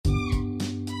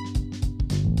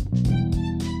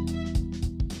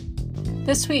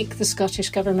This week, the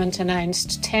Scottish Government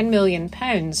announced £10 million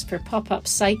for pop-up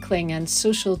cycling and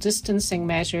social distancing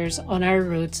measures on our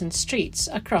roads and streets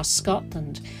across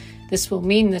Scotland. This will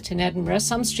mean that in Edinburgh,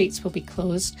 some streets will be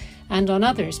closed and on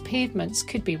others, pavements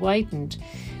could be widened.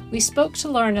 We spoke to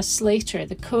Lorna Slater,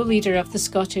 the co-leader of the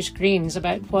Scottish Greens,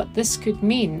 about what this could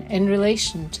mean in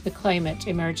relation to the climate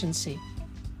emergency.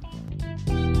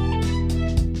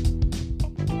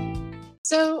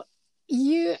 So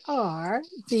you are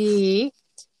the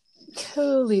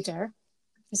co-leader,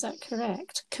 is that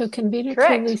correct? Co-convener?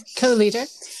 Correct. Co-leader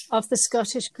of the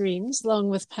Scottish Greens, along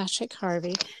with Patrick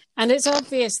Harvey. And it's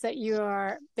obvious that you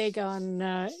are big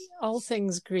on all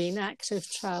things green,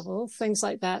 active travel, things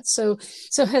like that. So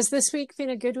has this week been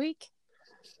a good week?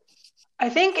 I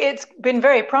think it's been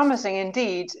very promising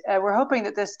indeed. We're hoping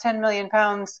that this £10 million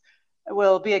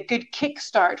will be a good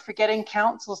kickstart for getting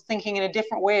councils thinking in a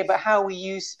different way about how we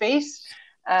use space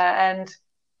and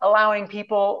allowing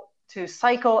people to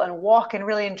cycle and walk and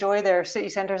really enjoy their city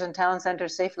centres and town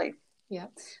centres safely. Yeah,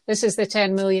 this is the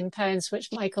 £10 million which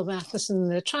Michael Matheson,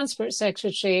 the Transport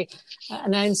Secretary,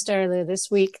 announced earlier this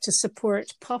week to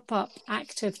support pop-up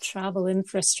active travel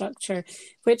infrastructure,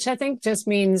 which I think just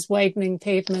means widening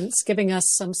pavements, giving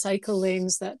us some cycle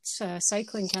lanes that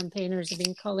cycling campaigners have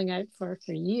been calling out for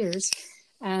years,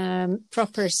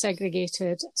 proper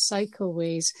segregated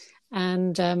cycleways,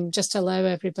 and just allow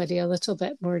everybody a little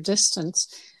bit more distance.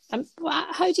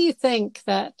 How do you think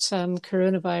that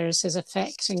coronavirus is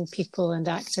affecting people and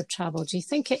active travel? Do you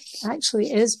think it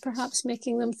actually is perhaps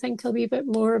making them think a wee bit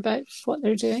more about what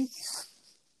they're doing?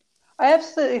 I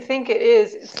absolutely think it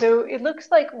is. So it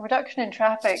looks like reduction in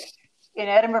traffic in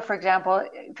Edinburgh, for example,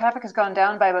 traffic has gone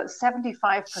down by about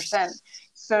 75%.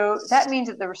 So that means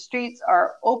that the streets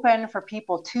are open for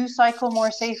people to cycle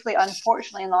more safely.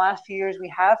 Unfortunately, in the last few years, we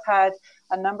have had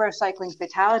a number of cycling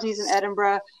fatalities in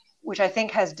Edinburgh, which I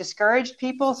think has discouraged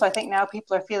people. So I think now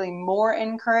people are feeling more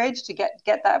encouraged to get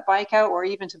that bike out, or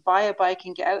even to buy a bike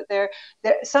and get out there.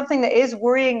 Something that is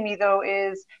worrying me, though,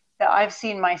 is that I've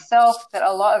seen myself that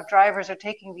a lot of drivers are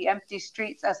taking the empty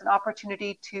streets as an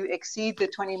opportunity to exceed the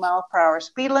 20-mile-per-hour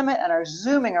speed limit and are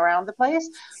zooming around the place,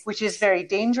 which is very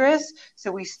dangerous.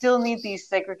 So we still need these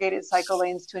segregated cycle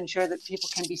lanes to ensure that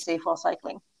people can be safe while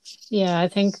cycling. Yeah, I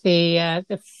think the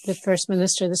First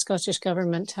Minister, the Scottish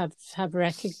Government have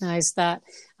recognised that.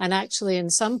 And actually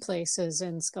in some places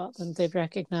in Scotland, they've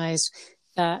recognised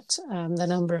that the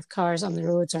number of cars on the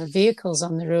roads or vehicles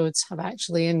on the roads have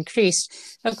actually increased.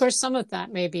 Of course, some of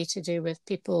that may be to do with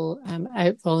people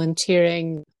out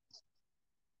volunteering,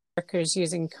 workers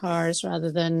using cars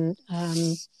rather than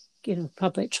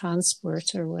public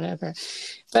transport or whatever.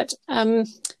 But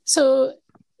so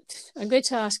I'm going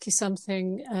to ask you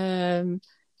something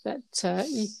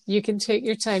that you can take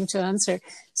your time to answer.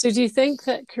 So do you think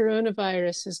that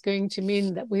coronavirus is going to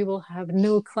mean that we will have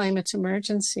no climate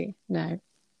emergency now?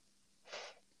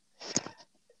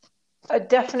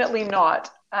 Definitely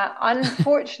not.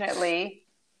 Unfortunately,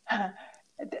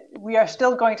 we are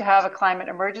still going to have a climate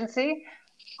emergency.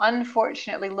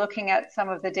 Unfortunately, looking at some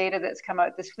of the data that's come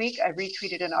out this week, I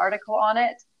retweeted an article on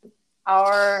it.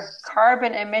 Our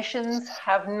carbon emissions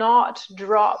have not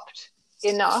dropped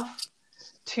enough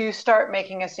to start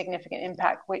making a significant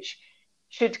impact, which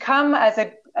should come as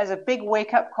a big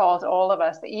wake-up call to all of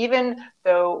us, that even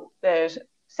though there's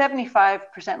 75%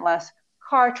 less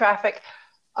car traffic,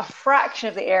 a fraction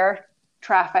of the air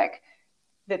traffic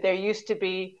that there used to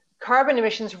be, carbon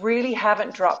emissions really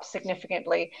haven't dropped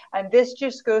significantly. And this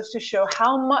just goes to show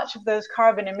how much of those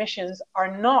carbon emissions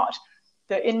are not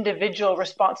the individual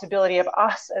responsibility of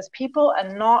us as people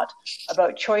and not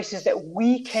about choices that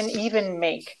we can even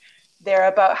make. They're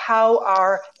about how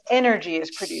our energy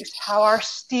is produced, how our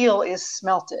steel is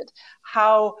smelted,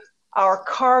 how our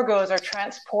cargoes are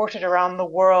transported around the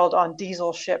world on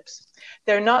diesel ships.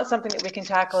 They're not something that we can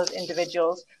tackle as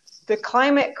individuals. The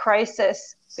climate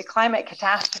crisis, the climate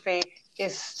catastrophe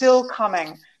is still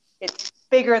coming. It's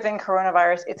bigger than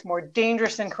coronavirus. It's more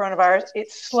dangerous than coronavirus.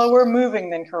 It's slower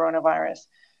moving than coronavirus.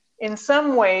 In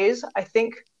some ways, I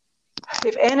think,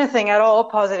 if anything at all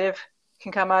positive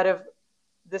can come out of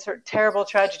this sort of terrible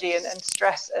tragedy and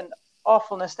stress and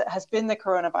awfulness that has been the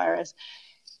coronavirus,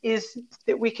 is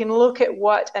that we can look at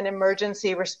what an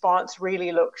emergency response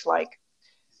really looks like.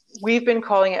 We've been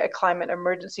calling it a climate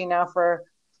emergency now for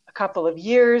a couple of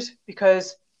years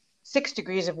because 6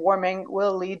 degrees of warming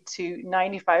will lead to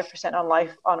 95% of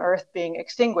life on Earth being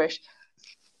extinguished.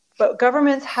 But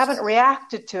governments haven't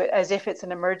reacted to it as if it's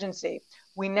an emergency.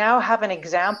 We now have an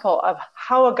example of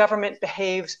how a government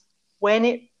behaves when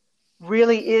it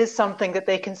really is something that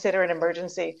they consider an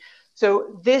emergency.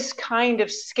 So this kind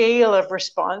of scale of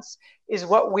response is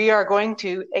what we are going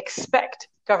to expect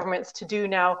governments to do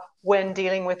now when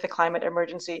dealing with the climate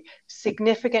emergency.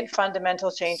 Significant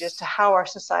fundamental changes to how our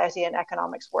society and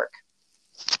economics work.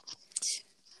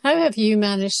 How have you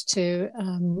managed to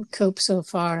cope so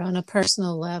far on a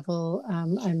personal level?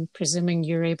 I'm presuming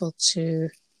you're able to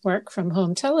work from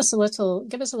home. Give us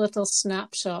a little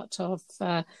snapshot of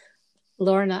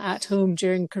Lorna at home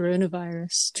during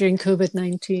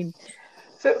COVID-19.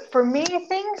 So for me,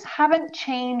 things haven't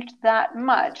changed that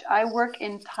much. I work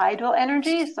in tidal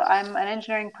energy, so I'm an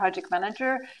engineering project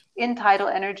manager in tidal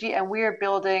energy, and we are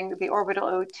building the Orbital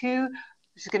O2,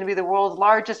 which is going to be the world's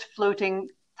largest floating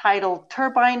tidal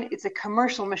turbine. It's a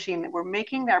commercial machine that we're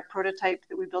making. Our prototype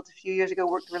that we built a few years ago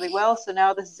worked really well, so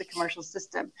now this is a commercial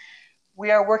system. We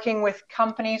are working with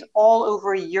companies all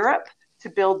over Europe to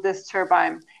build this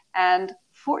turbine, and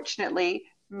fortunately,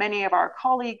 many of our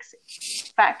colleagues'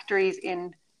 factories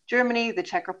in Germany, the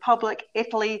Czech Republic,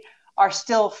 Italy are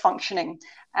still functioning.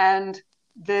 And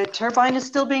the turbine is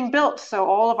still being built. So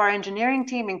all of our engineering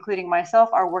team, including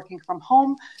myself, are working from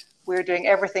home. We're doing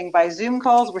everything by Zoom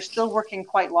calls. We're still working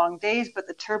quite long days, but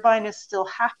the turbine is still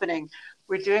happening.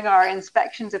 We're doing our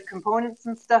inspections of components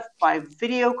and stuff by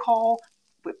video call,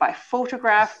 by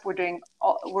photograph.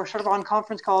 We're sort of on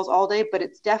conference calls all day, but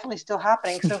it's definitely still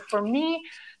happening. So for me,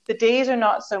 the days are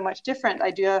not so much different. I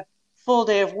do a full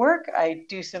day of work. I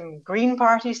do some Green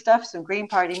Party stuff, some Green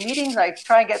Party meetings. I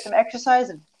try and get some exercise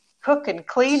and cook and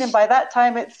clean. And by that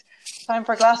time, it's time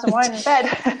for a glass of wine in bed.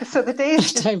 So the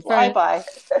days just fly by.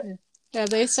 Yeah,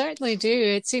 they certainly do.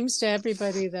 It seems to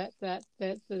everybody that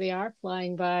they are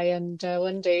flying by, and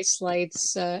one day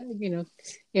slides,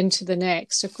 into the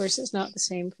next. Of course, it's not the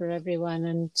same for everyone,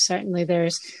 and certainly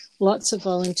there's lots of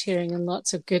volunteering and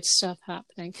lots of good stuff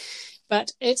happening.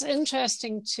 But it's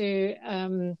interesting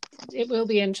it will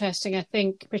be interesting, I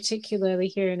think, particularly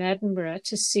here in Edinburgh,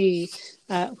 to see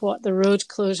what the road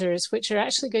closures, which are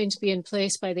actually going to be in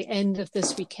place by the end of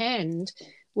this weekend,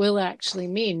 will actually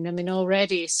mean. I mean,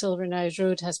 already Silverknowes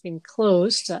Road has been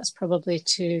closed. That's probably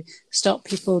to stop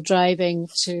people driving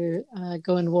to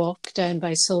go and walk down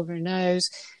by Silverknowes.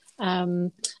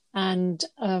 There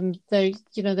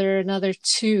are another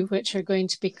two which are going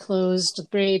to be closed,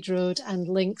 Braid Road and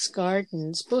Links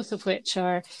Gardens, both of which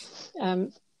are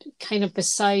kind of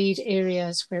beside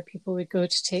areas where people would go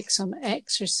to take some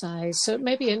exercise. So it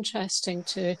may be interesting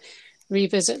to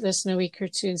revisit this in a week or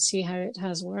two and see how it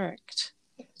has worked.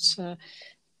 So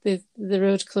the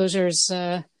road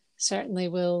closures certainly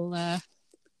will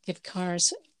give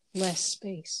cars less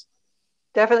space.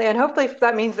 Definitely. And hopefully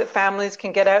that means that families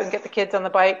can get out and get the kids on the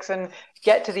bikes and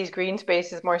get to these green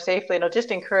spaces more safely. And it'll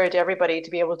just encourage everybody to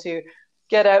be able to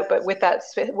get out, but with that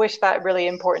really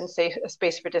important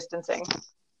space for distancing.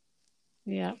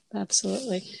 Yeah,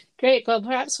 absolutely. Great. Well,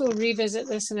 perhaps we'll revisit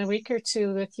this in a week or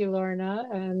two with you, Lorna,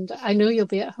 and I know you'll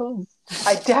be at home.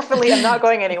 I definitely am not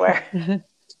going anywhere.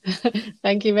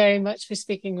 Thank you very much for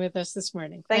speaking with us this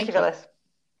morning. Thank you, Phyllis.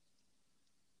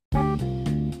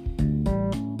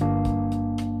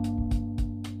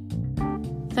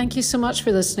 Thank you so much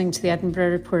for listening to the Edinburgh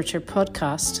Reporter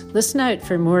podcast. Listen out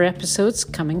for more episodes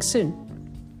coming soon.